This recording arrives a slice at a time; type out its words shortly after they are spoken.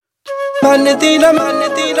ਮੰਨਦੀ ਨਾ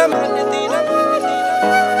ਮੰਨਦੀ ਨਾ ਮੰਨਦੀ ਨਾ ਮੰਨਦੀ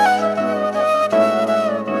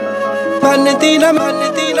ਨਾ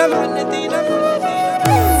ਮੰਨਦੀ ਨਾ ਮੰਨਦੀ ਨਾ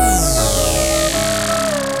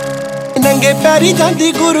ਨੰਗੇ ਪੈਰੀ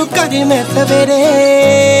ਜਾਂਦੀ ਗੁਰੂ ਘਰ ਮੈਂ ਸਵੇਰੇ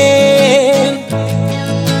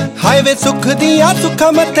ਹਾਏ ਵੇ ਸੁੱਖ ਦੀਆਂ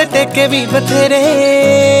ਸੁੱਖਾਂ ਮੱਥੇ ਟੇਕੇ ਵੀ ਬਥੇਰੇ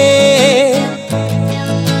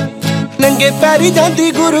ਨੰਗੇ ਪੈਰੀ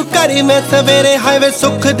ਜਾਂਦੀ ਗੁਰੂ ਘਰ ਮੈਂ ਸਵੇਰੇ ਹਾਏ ਵੇ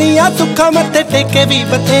ਸੁੱਖ ਦੀਆਂ ਸੁੱਖਾਂ ਮੱਥੇ ਟੇਕੇ ਵੀ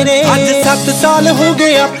ਬਥੇਰੇ ਅੱਜ 7 ਸਾਲ ਹੋ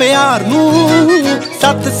ਗਏ ਪਿਆਰ ਨੂੰ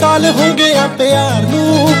 7 ਸਾਲ ਹੋ ਗਏ ਪਿਆਰ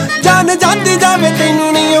ਨੂੰ ਜਾਨ ਜਾਂਦੀ ਜਾਵੇ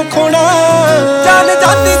ਤੈਨੂੰ ਨਹੀਂ ਉਹ ਖੋਣਾ ਜਾਨ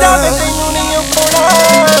ਜਾਂਦੀ ਜਾਵੇ ਤੈਨੂੰ ਨਹੀਂ ਉਹ ਖੋਣਾ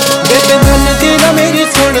ਬੇਬੇ ਮੰਨਦੀ ਨਾ ਮੇਰੀ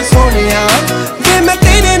ਸੁਣ ਸੋਹਣਿਆ ਵੇ ਮੈਂ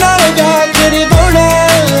ਤੇਰੇ ਨਾਲ ਵਿਆਹ ਕਰਵਾਉਣਾ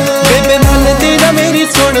ਬੇਬੇ ਮੰਨਦੀ ਨਾ ਮੇਰੀ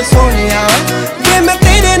ਸੁਣ ਸੋਹਣਿਆ ਵੇ ਮੈਂ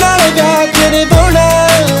ਤੇਰੇ ਨਾਲ ਵਿਆਹ ਕਰਵਾਉਣਾ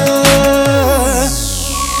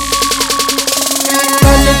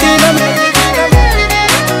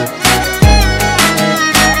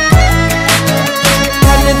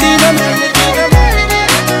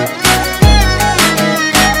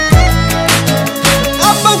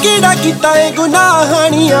ਕਿਹੜਾ ਕੀਤਾ ਏ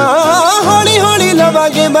ਗੁਨਾਹਾਣੀਆਂ ਹੌਲੀ ਹੌਲੀ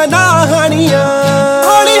ਲਵਾਂਗੇ ਮਨਾਹਾਣੀਆਂ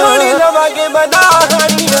ਹੌਲੀ ਹੌਲੀ ਲਵਾਂਗੇ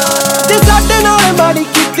ਮਨਾਹਾਣੀਆਂ ਜੇ ਸਾਡੇ ਨਾਲ ਮਾੜੀ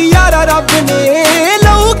ਕੀਤੀ ਯਾਰਾ ਰੱਬ ਨੇ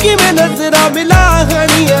ਲਊ ਕਿਵੇਂ ਨਜ਼ਰਾਂ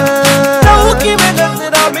ਮਿਲਾਹਾਣੀਆਂ ਲਊ ਕਿਵੇਂ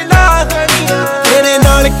ਨਜ਼ਰਾਂ ਮਿਲਾਹਾਣੀਆਂ ਤੇਰੇ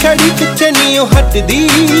ਨਾਲ ਖੜੀ ਪਿੱਛੇ ਨਹੀਂ ਉਹ ਹਟਦੀ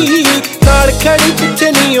ਨਾਲ ਖੜੀ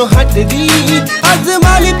ਪਿੱਛੇ ਨਹੀਂ ਉਹ ਹਟਦੀ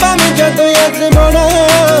ਅਜ਼ਮਾਲੀ ਭਾਵੇਂ ਜਦੋਂ ਅਜ਼ਮਾਉਣਾ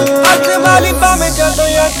ਅਜ਼ਮਾਲੀ ਭਾਵੇਂ ਜਦੋਂ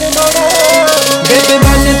ਅਜ਼ਮਾਉਣਾ ਬੇਬੇ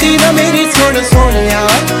ਮੰਨਦੀ ਨਾ ਮੇਰੀ ਸੁਣ ਸੋਹਣਿਆ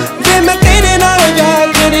ਵੇ ਮੈਂ ਤੇਰੇ ਨਾਲ ਵਿਆਹ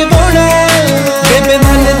ਕਰਵਾਉਣਾ ਬੇਬੇ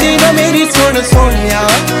ਮੰਨਦੀ ਨਾ ਮੇਰੀ ਸੁਣ ਸੋਹਣਿਆ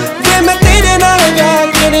ਵੇ ਮੈਂ ਤੇਰੇ ਨਾਲ ਵਿਆਹ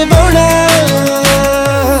ਕਰਵਾਉਣਾ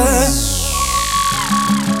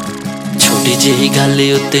ਛੋਟੀ ਜਿਹੀ ਗੱਲ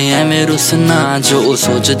ਉੱਤੇ ਐਵੇਂ ਰੁੱਸਣਾ ਜੋ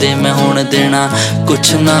ਸੋਚਦੇ ਮੈਂ ਹੁਣ ਦੇਣਾ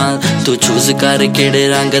ਕੁਛ ਨਾ ਤੂੰ ਚੂਜ਼ ਕਰ ਕਿਹੜੇ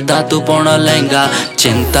ਰੰਗ ਦਾ ਤੂੰ ਪਾਉਣਾ ਲਹਿੰਗਾ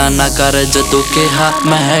ਚਿੰਤਾ ਨਾ ਕਰ ਜਦੋਂ ਕਿਹਾ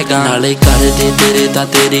ਮੈਂ ਹੈਗਾ ਨਾਲੇ ਕਰਦੇ ਤੇਰੇ ਦਾ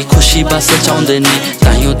ਤੇਰੀ ਖੁਸ਼ੀ ਬਸ ਚਾਹੁੰਦੇ ਨੇ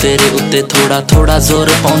ਤਾਈਓ ਤੇਰੇ ਉੱਤੇ ਥੋੜਾ ਥੋੜਾ ਜ਼ੋਰ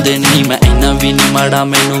ਪਾਉਂਦੇ ਨਹੀਂ ਮੈਂ ਇੰਨਾ ਵੀ ਨਹੀਂ ਮਾੜਾ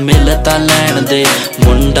ਮੈਨੂੰ ਮਿਲ ਤਾਂ ਲੈਣ ਦੇ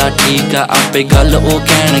ਮੁੰਡਾ ਠੀਕ ਆ ਆਪੇ ਗੱਲ ਉਹ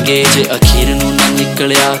ਕਹਿਣਗੇ ਜੇ ਅਖੀਰ ਨੂੰ ਨਾ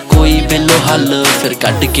ਨਿਕਲਿਆ ਕੋਈ ਬਿੱਲੋ ਹੱਲ ਫਿਰ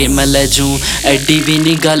ਕੱਢ ਕੇ ਮੈਂ ਲੈ ਜੂ ਐਡੀ ਵੀ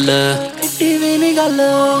ਨਹੀਂ ਗੱਲ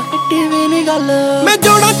ਮੈਂ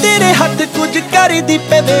ਜੋੜਾ ਤੇਰੇ ਹੱਥ ਕੁਝ ਕਰਦੀ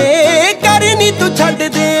ਪਵੇ ਕਰ ਨੀ ਤੂੰ ਛੱਡ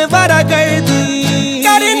ਦੇ ਵਾਰਾ ਕਰਦੀ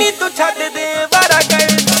ਕਰ ਨੀ ਤੂੰ ਛੱਡ ਦੇ ਵਾਰਾ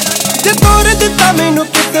ਕਰਦੀ ਜੇ ਤੋਰ ਦਿੱਤਾ ਮੈਨੂੰ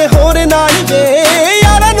ਕਿਤੇ ਹੋਰ ਨਾਲ ਵੇ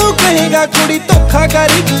ਯਾਰਾਂ ਨੂੰ ਕਹੇਗਾ ਕੁੜੀ ਧੋਖਾ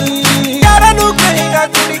ਕਰਦੀ ਯਾਰਾਂ ਨੂੰ ਕਹੇਗਾ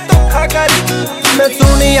ਕੁੜੀ ਧੋਖਾ ਕਰਦੀ ਮੈਂ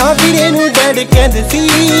ਸੁਣਿਆ ਵੀਰੇ ਨੂੰ ਡੈਡ ਕਹਿੰਦੇ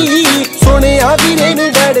ਸੀ ਸੁਣਿਆ ਵੀਰੇ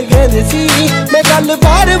ਨੂੰ ਡੈਡ ਕਹਿੰਦੇ ਸੀ ਮੈਂ ਗੱਲ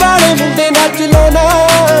ਬਾਹਰ ਵਾਲੇ ਮੁੰਡੇ ਨਾਲ ਚਲਾਉਣਾ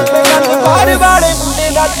ਮੈਂ ਗੱਲ ਬਾਹਰ ਵਾਲੇ ਮੁੰਡੇ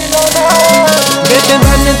ਨਾਲ ਚਲਾਉਣਾ ਬੇਬੇ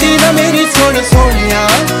ਮੰਨਦੀ ਨਾ ਮੇਰੀ ਸੁਣ ਸੋਹਣਿਆ